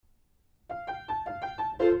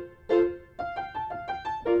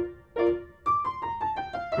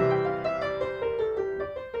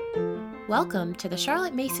Welcome to the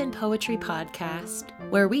Charlotte Mason Poetry Podcast,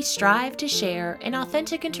 where we strive to share an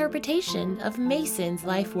authentic interpretation of Mason's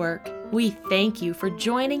life work. We thank you for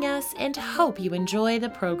joining us and hope you enjoy the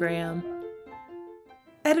program.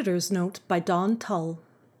 Editor's Note by Dawn Tull.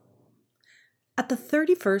 At the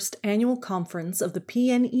 31st Annual Conference of the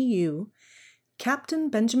PNEU, Captain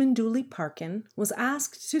Benjamin Dooley Parkin was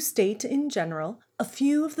asked to state in general a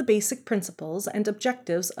few of the basic principles and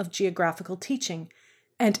objectives of geographical teaching,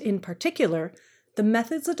 and in particular, the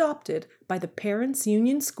methods adopted by the Parents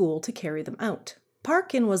Union School to carry them out.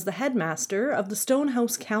 Parkin was the headmaster of the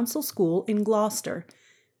Stonehouse Council School in Gloucester,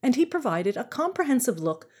 and he provided a comprehensive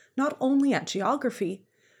look not only at geography,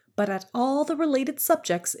 but at all the related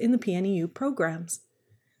subjects in the PNEU programs.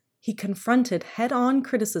 He confronted head-on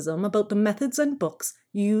criticism about the methods and books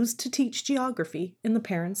used to teach geography in the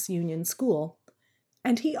Parents Union School,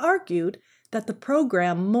 and he argued that the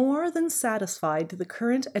program more than satisfied the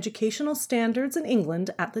current educational standards in England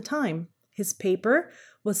at the time. His paper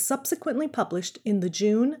was subsequently published in the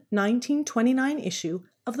June 1929 issue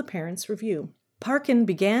of the Parents' Review. Parkin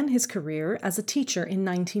began his career as a teacher in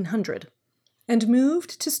 1900 and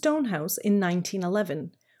moved to Stonehouse in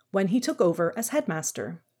 1911, when he took over as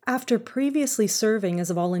headmaster. After previously serving as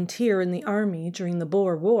a volunteer in the army during the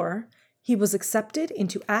Boer War, he was accepted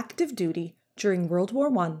into active duty during World War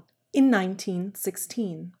I in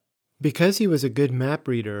 1916. Because he was a good map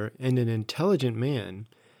reader and an intelligent man,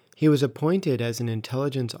 he was appointed as an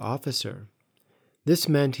intelligence officer. This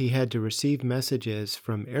meant he had to receive messages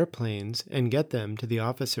from airplanes and get them to the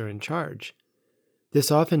officer in charge. This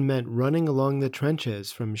often meant running along the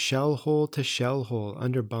trenches from shell hole to shell hole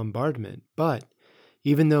under bombardment, but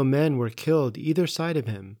even though men were killed either side of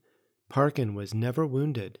him, Parkin was never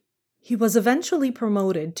wounded. He was eventually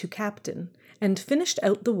promoted to captain and finished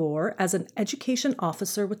out the war as an education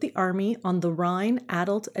officer with the Army on the Rhine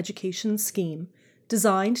Adult Education Scheme,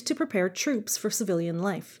 designed to prepare troops for civilian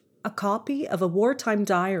life. A copy of a wartime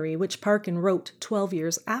diary which Parkin wrote 12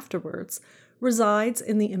 years afterwards resides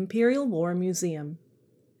in the Imperial War Museum.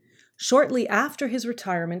 Shortly after his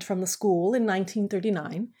retirement from the school in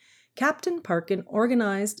 1939, Captain Parkin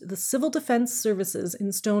organized the Civil Defense Services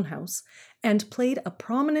in Stonehouse and played a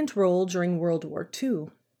prominent role during World War II.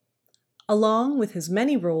 Along with his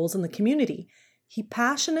many roles in the community, he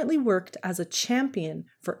passionately worked as a champion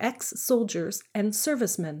for ex-soldiers and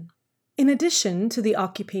servicemen. In addition to the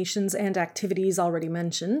occupations and activities already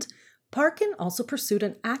mentioned, Parkin also pursued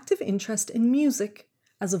an active interest in music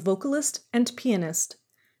as a vocalist and pianist,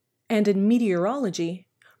 and in meteorology,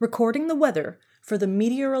 recording the weather for the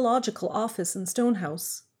Meteorological Office in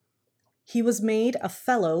Stonehouse. He was made a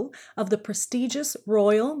Fellow of the prestigious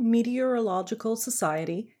Royal Meteorological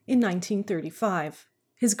Society in 1935.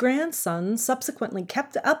 His grandson subsequently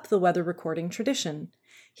kept up the weather recording tradition.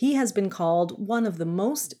 He has been called one of the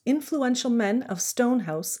most influential men of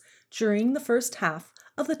Stonehouse during the first half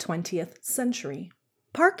of the 20th century.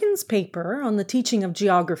 Parkin's paper on the teaching of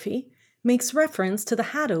geography makes reference to the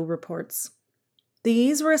Haddo Reports.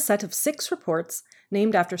 These were a set of 6 reports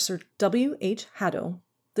named after Sir W. H. Haddo,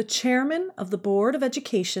 the chairman of the Board of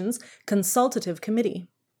Education's Consultative Committee.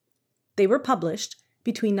 They were published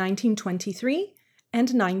between 1923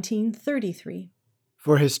 and 1933.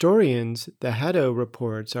 For historians, the Haddo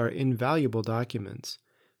reports are invaluable documents.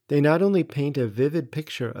 They not only paint a vivid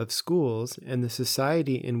picture of schools and the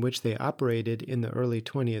society in which they operated in the early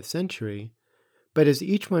 20th century, but as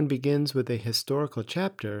each one begins with a historical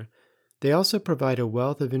chapter, they also provide a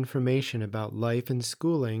wealth of information about life and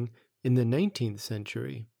schooling in the 19th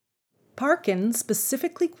century. Parkin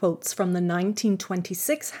specifically quotes from the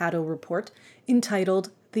 1926 Haddo Report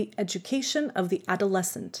entitled The Education of the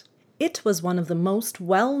Adolescent. It was one of the most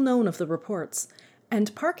well-known of the reports,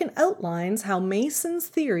 and Parkin outlines how Mason's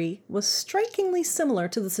theory was strikingly similar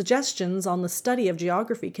to the suggestions on the study of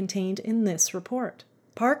geography contained in this report.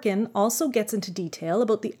 Parkin also gets into detail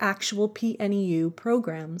about the actual PNEU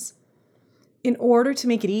programs. In order to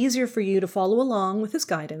make it easier for you to follow along with his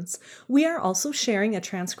guidance, we are also sharing a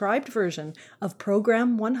transcribed version of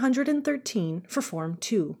Program 113 for Form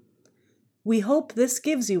 2. We hope this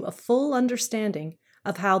gives you a full understanding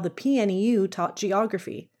of how the PNEU taught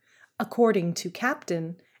geography, according to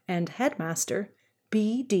Captain and Headmaster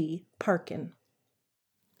B.D. Parkin.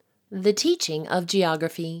 The Teaching of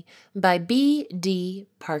Geography by B.D.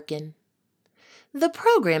 Parkin. The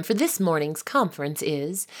program for this morning's conference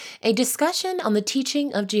is a discussion on the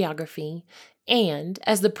teaching of geography And,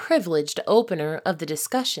 as the privileged opener of the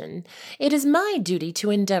discussion, it is my duty to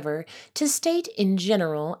endeavor to state in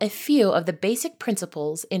general a few of the basic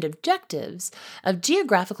principles and objectives of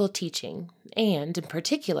geographical teaching, and, in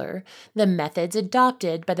particular, the methods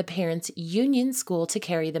adopted by the Parents Union School to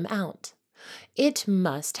carry them out. It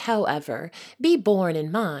must, however, be borne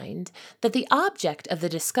in mind that the object of the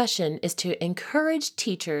discussion is to encourage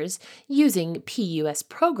teachers using PUS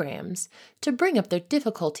programs to bring up their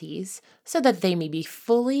difficulties so that they may be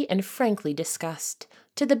fully and frankly discussed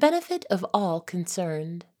to the benefit of all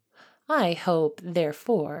concerned. I hope,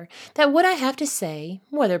 therefore, that what I have to say,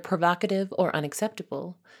 whether provocative or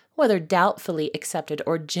unacceptable, whether doubtfully accepted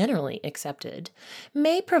or generally accepted,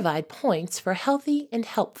 may provide points for healthy and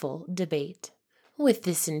helpful debate. With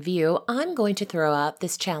this in view, I'm going to throw out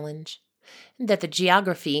this challenge: that the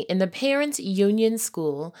geography in the Parents Union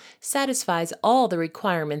School satisfies all the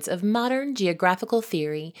requirements of modern geographical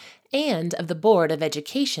theory and of the Board of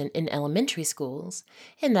Education in elementary schools,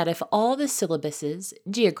 and that if all the syllabuses,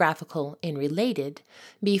 geographical and related,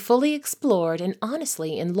 be fully explored and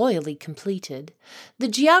honestly and loyally completed, the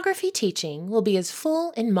geography teaching will be as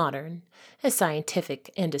full and modern, as scientific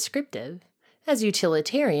and descriptive, as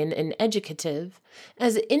utilitarian and educative,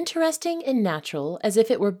 as interesting and natural as if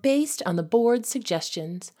it were based on the board's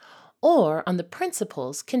suggestions or on the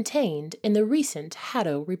principles contained in the recent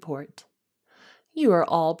Haddo Report. You are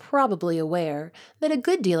all probably aware that a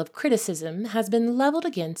good deal of criticism has been leveled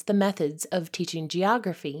against the methods of teaching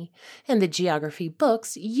geography and the geography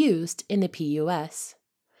books used in the PUS.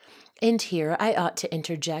 And here I ought to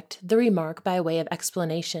interject the remark by way of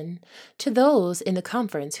explanation to those in the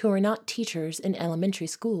conference who are not teachers in elementary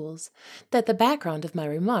schools, that the background of my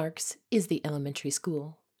remarks is the elementary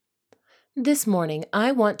school. This morning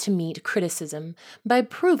I want to meet criticism by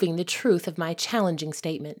proving the truth of my challenging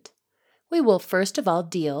statement. We will first of all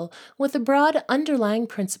deal with the broad underlying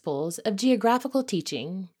principles of geographical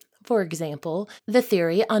teaching, for example, the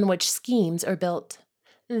theory on which schemes are built.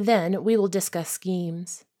 Then we will discuss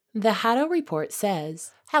schemes. The Haddo Report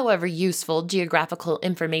says, however useful geographical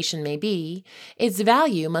information may be, its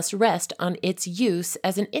value must rest on its use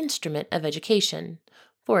as an instrument of education,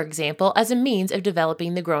 for example, as a means of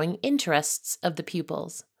developing the growing interests of the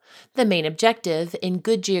pupils. The main objective in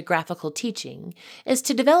good geographical teaching is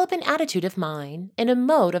to develop an attitude of mind and a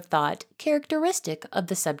mode of thought characteristic of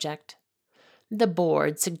the subject. The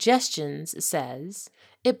board suggestions says,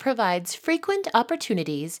 it provides frequent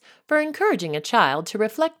opportunities for encouraging a child to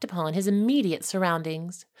reflect upon his immediate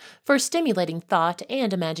surroundings, for stimulating thought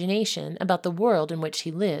and imagination about the world in which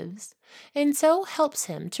he lives, and so helps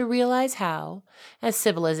him to realize how, as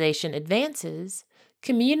civilization advances,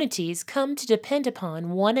 communities come to depend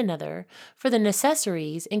upon one another for the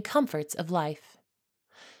necessaries and comforts of life.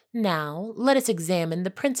 Now, let us examine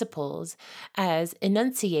the principles as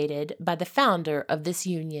enunciated by the founder of this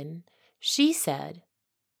union. She said,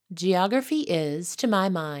 "Geography is, to my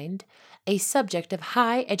mind, a subject of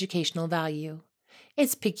high educational value.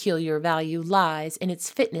 Its peculiar value lies in its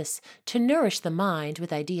fitness to nourish the mind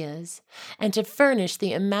with ideas, and to furnish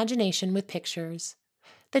the imagination with pictures.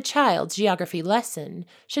 The child's geography lesson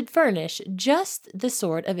should furnish just the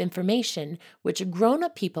sort of information which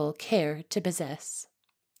grown-up people care to possess."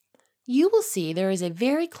 You will see there is a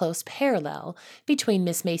very close parallel between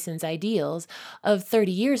Miss Mason's ideals of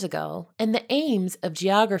 30 years ago and the aims of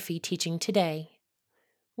geography teaching today.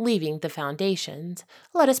 Leaving the foundations,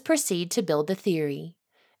 let us proceed to build the theory.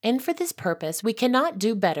 And for this purpose, we cannot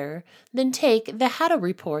do better than take the Haddo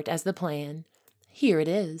Report as the plan. Here it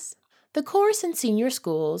is. The course in senior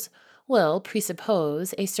schools will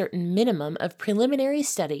presuppose a certain minimum of preliminary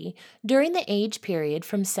study during the age period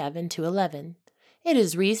from 7 to 11. It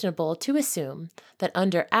is reasonable to assume that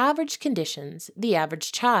under average conditions, the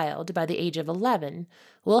average child by the age of 11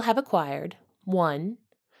 will have acquired 1.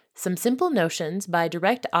 Some simple notions by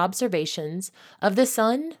direct observations of the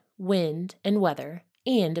sun, wind, and weather,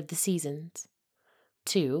 and of the seasons.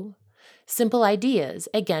 2. Simple ideas,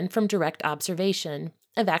 again from direct observation,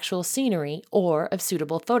 of actual scenery or of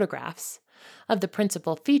suitable photographs, of the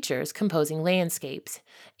principal features composing landscapes,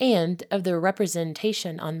 and of their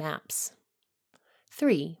representation on maps.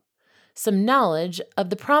 3. Some knowledge of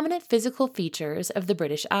the prominent physical features of the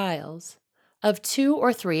British Isles, of 2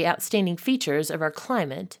 or 3 outstanding features of our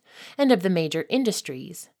climate, and of the major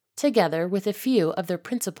industries, together with a few of their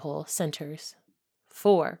principal centers.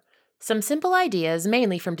 4. Some simple ideas,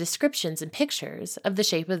 mainly from descriptions and pictures, of the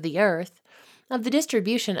shape of the earth, of the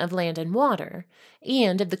distribution of land and water,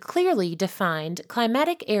 and of the clearly defined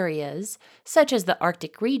climatic areas, such as the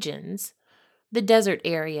Arctic regions, the desert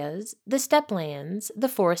areas, the steppe lands, the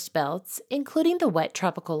forest belts, including the wet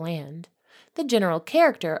tropical land, The general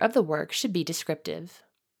character of the work should be descriptive.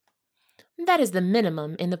 That is the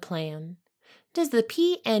minimum in the plan. Does the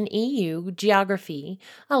PNEU geography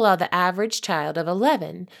allow the average child of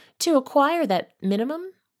 11 to acquire that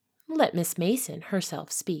minimum? Let Miss Mason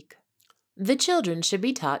herself speak. The children should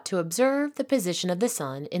be taught to observe the position of the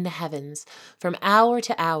sun in the heavens from hour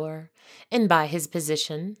to hour, and by his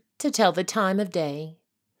position to tell the time of day.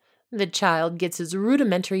 The child gets his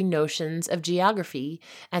rudimentary notions of geography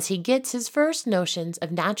as he gets his first notions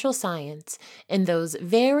of natural science in those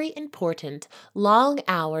very important long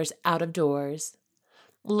hours out of doors.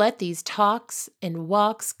 Let these talks and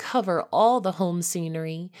walks cover all the home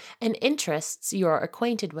scenery and interests you are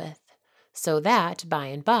acquainted with, so that, by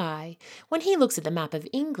and by, when he looks at the map of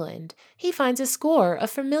England, he finds a score of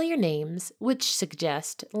familiar names which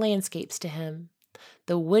suggest landscapes to him.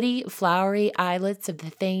 The woody, flowery islets of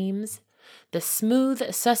the Thames, the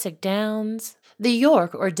smooth Sussex downs, the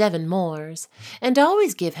York or Devon moors, and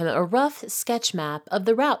always give him a rough sketch map of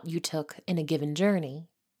the route you took in a given journey.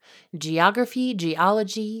 Geography,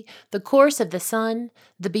 geology, the course of the sun,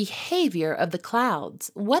 the behavior of the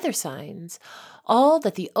clouds, weather signs, all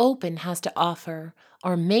that the open has to offer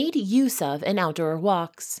are made use of in outdoor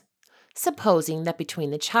walks. Supposing that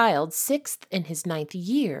between the child's 6th and his 9th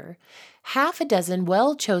year, half a dozen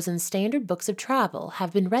well-chosen standard books of travel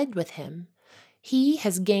have been read with him, he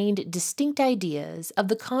has gained distinct ideas of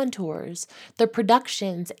the contours, the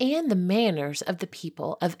productions, and the manners of the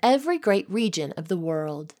people of every great region of the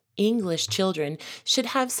world. English children should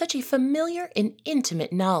have such a familiar and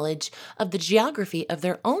intimate knowledge of the geography of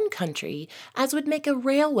their own country as would make a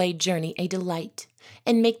railway journey a delight,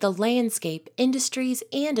 and make the landscape, industries,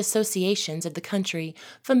 and associations of the country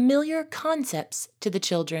familiar concepts to the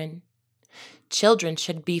children. Children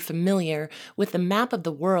should be familiar with the map of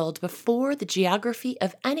the world before the geography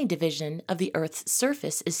of any division of the earth's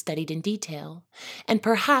surface is studied in detail, and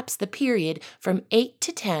perhaps the period from 8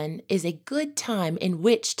 to 10 is a good time in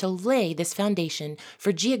which to lay this foundation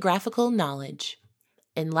for geographical knowledge.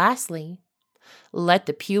 And lastly, let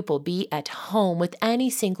the pupil be at home with any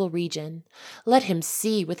single region. Let him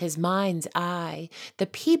see with his mind's eye the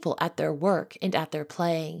people at their work and at their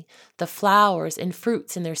play, the flowers and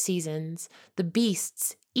fruits in their seasons, the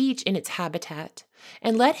beasts, each in its habitat,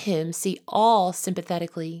 and let him see all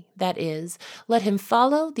sympathetically, that is, let him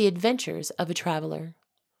follow the adventures of a traveler.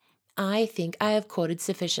 I think I have quoted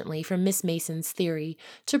sufficiently from Miss Mason's theory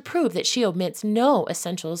to prove that she omits no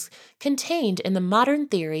essentials contained in the modern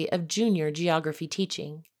theory of junior geography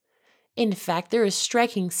teaching. In fact, there is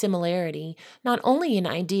striking similarity not only in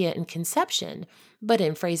idea and conception, but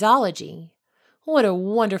in phraseology. What a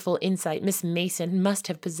wonderful insight Miss Mason must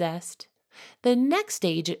have possessed! The next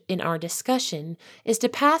stage in our discussion is to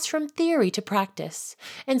pass from theory to practice,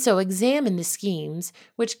 and so examine the schemes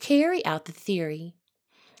which carry out the theory.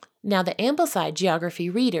 Now, the Ambleside geography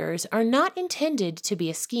readers are not intended to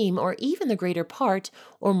be a scheme or even the greater part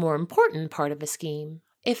or more important part of a scheme.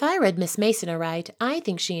 If I read Miss Mason aright, I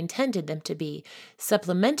think she intended them to be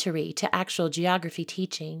supplementary to actual geography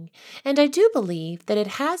teaching, and I do believe that it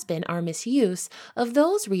has been our misuse of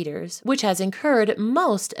those readers which has incurred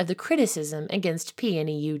most of the criticism against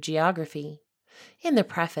PNEU geography. In the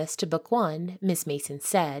preface to Book 1, Miss Mason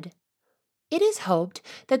said, "It is hoped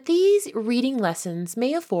that these reading lessons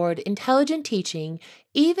may afford intelligent teaching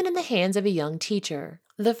even in the hands of a young teacher.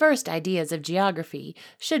 The first ideas of geography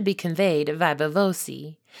should be conveyed viva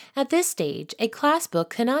voce. At this stage, a class book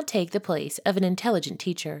cannot take the place of an intelligent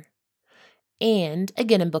teacher." And,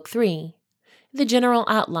 again in Book 3, "The general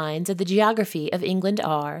outlines of the geography of England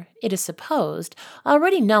are, it is supposed,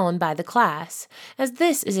 already known by the class, as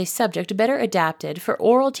this is a subject better adapted for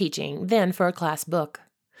oral teaching than for a class book.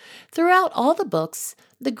 Throughout all the books,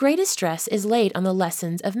 the greatest stress is laid on the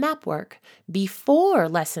lessons of map work, before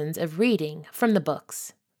lessons of reading from the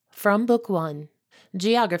books. From Book 1,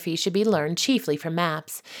 geography should be learned chiefly from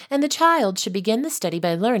maps, and the child should begin the study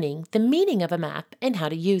by learning the meaning of a map and how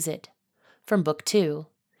to use it. From Book 2,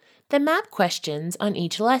 the map questions on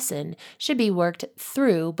each lesson should be worked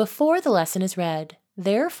through before the lesson is read.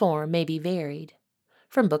 Their form may be varied.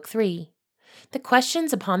 From Book 3, the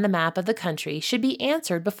questions upon the map of the country should be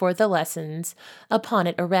answered before the lessons upon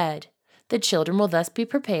it are read. The children will thus be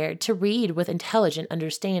prepared to read with intelligent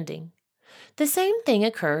understanding. The same thing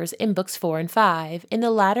occurs in Books 4 and 5, in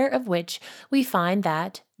the latter of which we find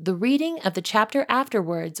that the reading of the chapter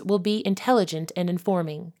afterwards will be intelligent and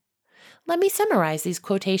informing. Let me summarize these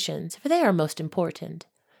quotations, for they are most important.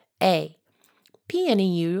 A.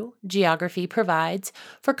 PNEU geography provides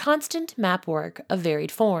for constant map work of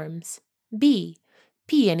varied forms. B.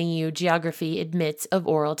 PNEU geography admits of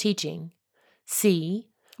oral teaching. C.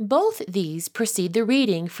 Both these precede the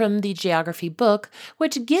reading from the geography book,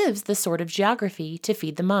 which gives the sort of geography to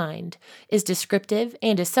feed the mind, is descriptive,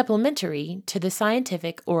 and is supplementary to the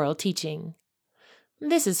scientific oral teaching.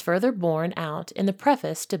 This is further borne out in the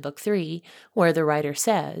preface to Book 3, where the writer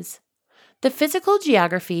says, "The physical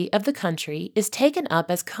geography of the country is taken up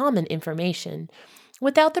as common information,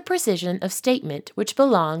 without the precision of statement which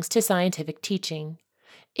belongs to scientific teaching.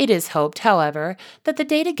 It is hoped, however, that the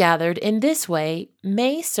data gathered in this way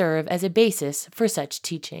may serve as a basis for such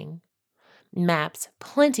teaching. Maps,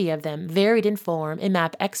 plenty of them, varied in form, and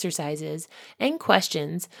map exercises and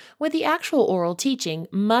questions with the actual oral teaching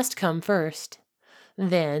must come first.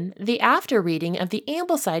 Then, the after reading of the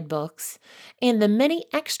Ambleside books and the many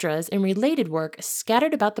extras and related work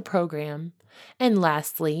scattered about the program. And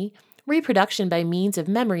lastly, reproduction by means of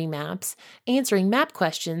memory maps, answering map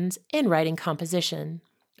questions, and writing composition.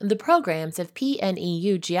 The programs of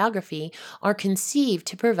PNEU Geography are conceived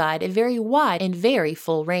to provide a very wide and very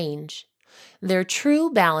full range. Their true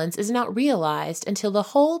balance is not realized until the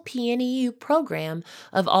whole PNEU program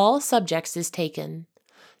of all subjects is taken.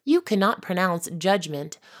 You cannot pronounce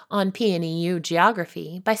judgment on PNEU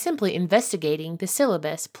Geography by simply investigating the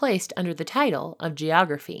syllabus placed under the title of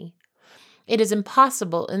Geography. It is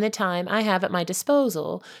impossible in the time I have at my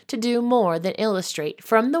disposal to do more than illustrate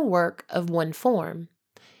from the work of one form.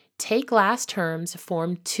 Take last term's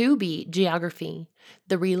Form 2B Geography,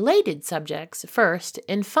 the related subjects first,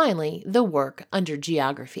 and finally the work under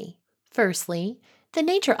Geography. Firstly, the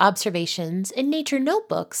nature observations and nature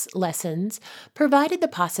notebooks lessons provided the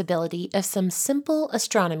possibility of some simple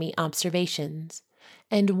astronomy observations.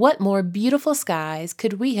 And what more beautiful skies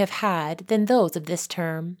could we have had than those of this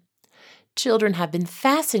term? Children have been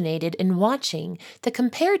fascinated in watching the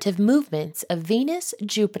comparative movements of Venus,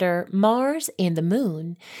 Jupiter, Mars, and the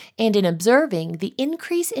Moon, and in observing the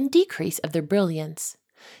increase and decrease of their brilliance.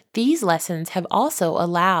 These lessons have also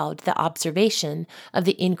allowed the observation of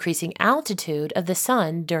the increasing altitude of the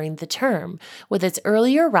sun during the term, with its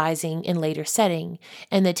earlier rising and later setting,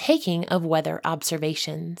 and the taking of weather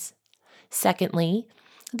observations. Secondly,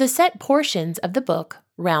 the set portions of the book,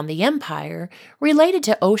 Round the Empire, related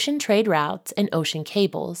to ocean trade routes and ocean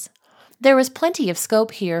cables. There was plenty of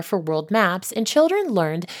scope here for world maps, and children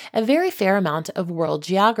learned a very fair amount of world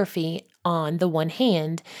geography on the one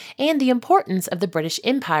hand, and the importance of the British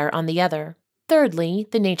Empire on the other. Thirdly,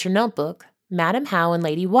 the Nature Notebook, Madam How and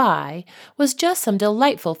Lady Why, was just some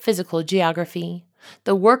delightful physical geography.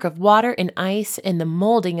 The work of water and ice and the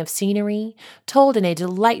molding of scenery, told in a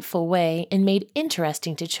delightful way and made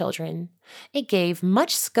interesting to children. It gave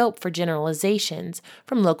much scope for generalizations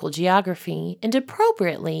from local geography and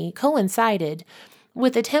appropriately coincided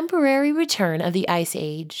with the temporary return of the Ice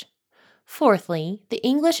Age. Fourthly, the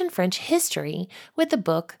English and French history with the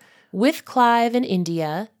book With Clive in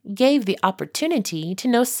India gave the opportunity to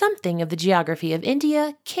know something of the geography of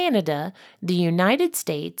India, Canada, the United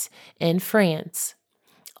States, and France.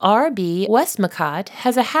 R.B. Westmacott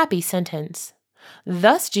has a happy sentence.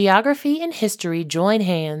 Thus geography and history join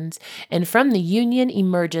hands, and from the union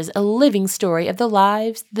emerges a living story of the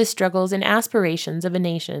lives, the struggles, and aspirations of a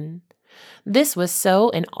nation. This was so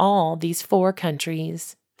in all these 4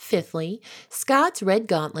 countries. Fifthly, Scott's Red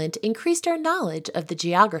Gauntlet increased our knowledge of the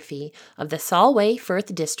geography of the Solway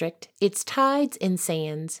Firth district, its tides and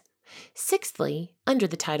sands. Sixthly, under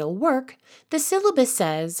the title Work, the syllabus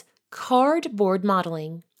says, Cardboard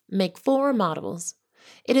modeling. Make 4 models.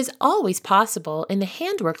 It is always possible in the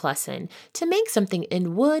handwork lesson to make something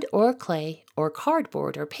in wood or clay or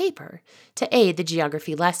cardboard or paper to aid the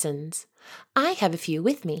geography lessons. I have a few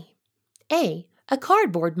with me. A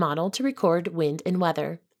cardboard model to record wind and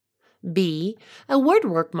weather. B, a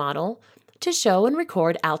woodwork model to show and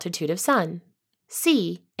record altitude of sun.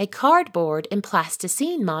 C, a cardboard and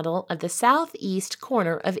plasticine model of the southeast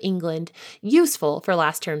corner of England, useful for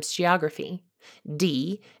last term's geography.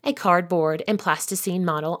 D, a cardboard and plasticine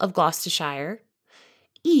model of Gloucestershire.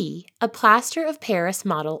 E, a plaster of Paris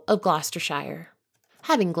model of Gloucestershire.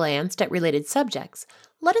 Having glanced at related subjects,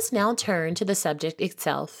 let us now turn to the subject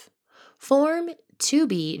itself. Form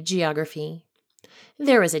 2B Geography.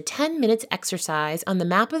 There is a 10 minutes exercise on the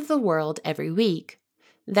map of the world every week.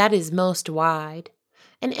 That is most wide.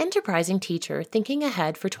 An enterprising teacher thinking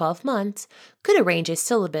ahead for 12 months could arrange a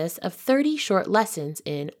syllabus of 30 short lessons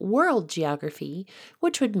in world geography,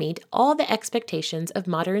 which would meet all the expectations of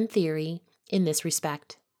modern theory in this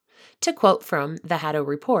respect. To quote from the Haddo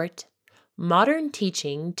Report, modern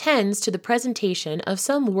teaching tends to the presentation of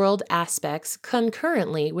some world aspects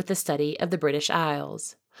concurrently with the study of the British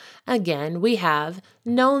Isles. Again, we have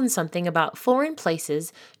known something about foreign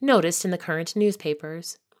places noticed in the current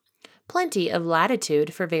newspapers. plenty of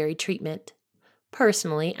latitude for varied treatment.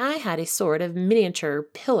 Personally, I had a sort of miniature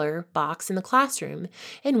pillar box in the classroom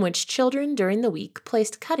in which children during the week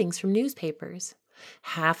placed cuttings from newspapers.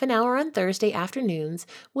 Half an hour on Thursday afternoons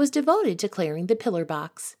was devoted to clearing the pillar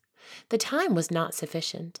box. The time was not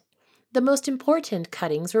sufficient. The most important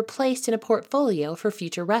cuttings were placed in a portfolio for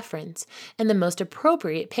future reference, and the most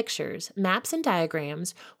appropriate pictures, maps, and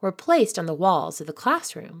diagrams were placed on the walls of the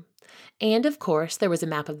classroom. And, of course, there was a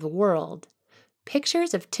map of the world.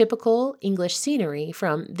 Pictures of typical English scenery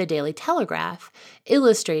from the Daily Telegraph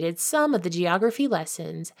illustrated some of the geography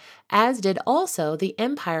lessons, as did also the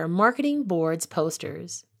Empire Marketing Board's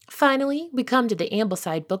posters. Finally, we come to the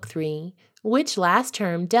Ambleside Book 3, which last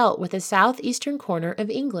term dealt with the southeastern corner of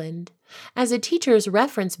England. As a teacher's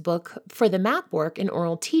reference book for the map work in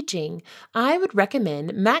oral teaching, I would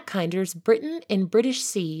recommend Mackkinder's Britain and British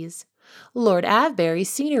Seas. Lord Avebury's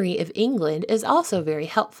Scenery of England is also very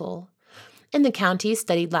helpful. In the counties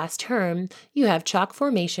studied last term, you have chalk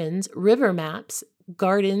formations, river maps,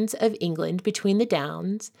 gardens of England between the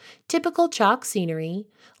downs, typical chalk scenery,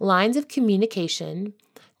 lines of communication,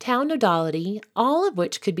 town nodality, all of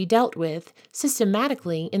which could be dealt with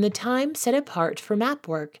systematically in the time set apart for map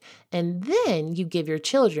work, and then you give your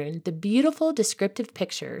children the beautiful descriptive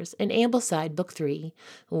pictures in Ambleside Book 3,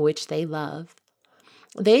 which they love.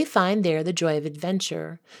 They find there the joy of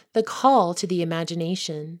adventure, the call to the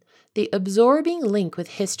imagination, the absorbing link with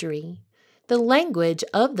history. The language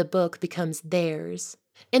of the book becomes theirs.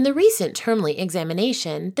 In the recent termly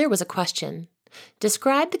examination, there was a question.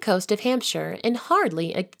 Describe the coast of Hampshire, and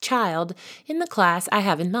hardly a child in the class I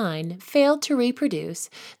have in mind failed to reproduce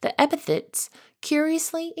the epithets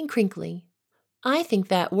curiously and crinkly. I think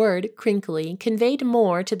that word crinkly conveyed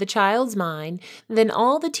more to the child's mind than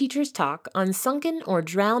all the teacher's talk on sunken or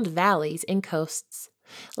drowned valleys and coasts.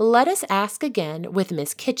 Let us ask again with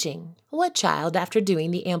Miss Kitching. What child, after doing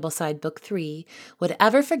the Ambleside Book 3, would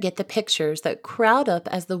ever forget the pictures that crowd up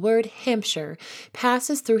as the word Hampshire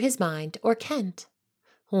passes through his mind, or Kent?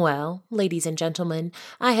 Well, ladies and gentlemen,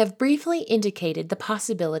 I have briefly indicated the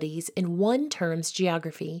possibilities in one term's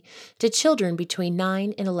geography to children between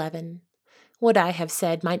 9 and 11. What I have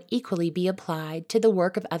said might equally be applied to the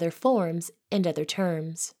work of other forms and other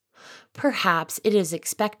terms. Perhaps it is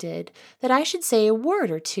expected that I should say a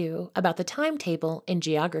word or two about the timetable in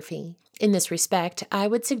geography. In this respect, I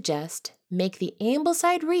would suggest make the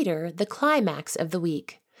Ambleside reader the climax of the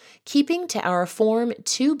week. Keeping to our Form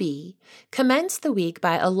 2B, commence the week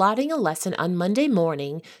by allotting a lesson on Monday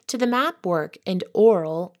morning to the map work and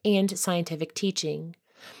oral and scientific teaching.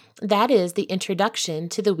 That is the introduction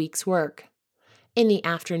to the week's work. In the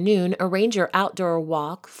afternoon, arrange your outdoor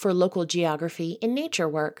walk for local geography and nature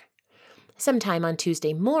work. Sometime on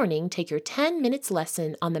Tuesday morning, take your 10 minutes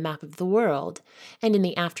lesson on the map of the world, and in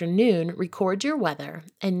the afternoon, record your weather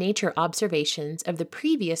and nature observations of the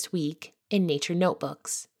previous week in nature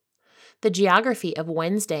notebooks. The geography of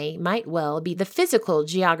Wednesday might well be the physical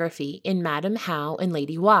geography in Madam How and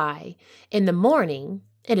Lady Why. In the morning,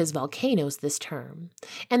 it is volcanoes this term,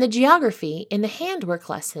 and the geography in the handwork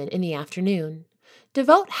lesson in the afternoon.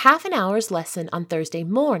 Devote half an hour's lesson on Thursday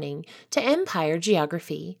morning to Empire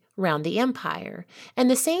Geography, round the Empire, and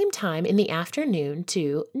the same time in the afternoon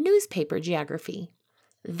to Newspaper Geography.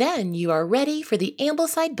 Then you are ready for the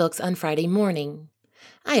Ambleside books on Friday morning.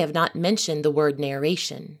 I have not mentioned the word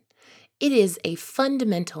narration. It is a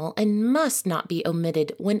fundamental and must not be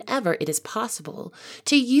omitted whenever it is possible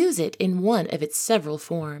to use it in one of its several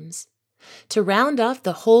forms. To round off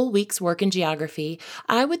the whole week's work in geography,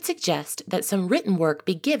 I would suggest that some written work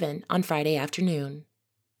be given on Friday afternoon.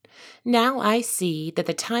 Now I see that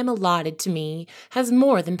the time allotted to me has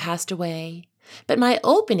more than passed away, but my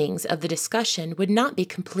openings of the discussion would not be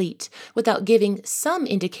complete without giving some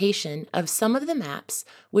indication of some of the maps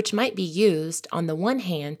which might be used on the one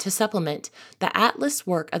hand to supplement the atlas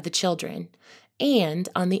work of the children, and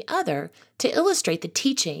on the other to illustrate the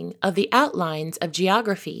teaching of the outlines of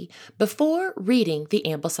geography before reading the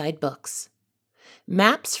Ambleside books.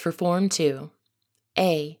 Maps for Form 2.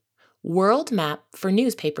 A. World map for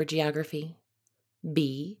newspaper geography.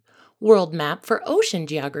 B. World map for ocean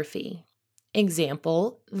geography.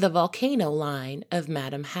 Example, the volcano line of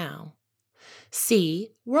Madam How. C.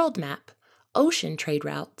 World map, ocean trade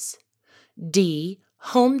routes. D.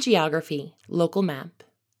 Home geography, local map.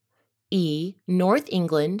 E. North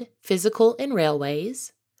England, physical and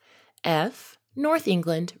railways. F. North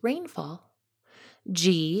England, rainfall.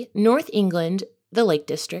 G. North England, the Lake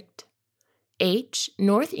District. H.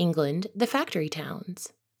 North England, the factory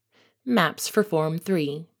towns. Maps for Form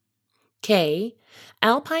 3. K.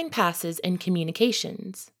 Alpine passes and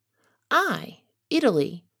communications. I.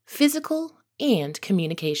 Italy, physical, and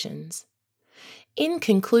communications. In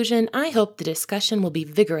conclusion, I hope the discussion will be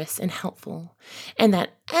vigorous and helpful, and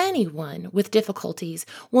that anyone with difficulties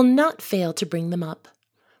will not fail to bring them up.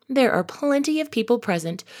 There are plenty of people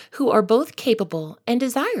present who are both capable and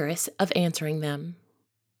desirous of answering them.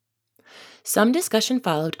 Some discussion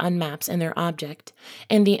followed on maps and their object,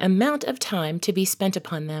 and the amount of time to be spent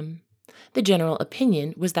upon them. The general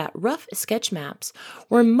opinion was that rough sketch maps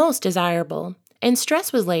were most desirable, and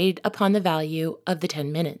stress was laid upon the value of the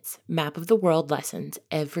 10 minutes Map of the World lessons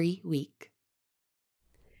every week.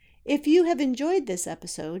 If you have enjoyed this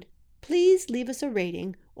episode, please leave us a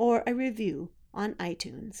rating or a review on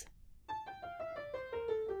iTunes.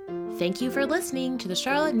 Thank you for listening to the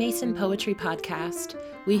Charlotte Mason Poetry Podcast.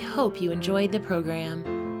 We hope you enjoyed the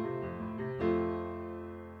program.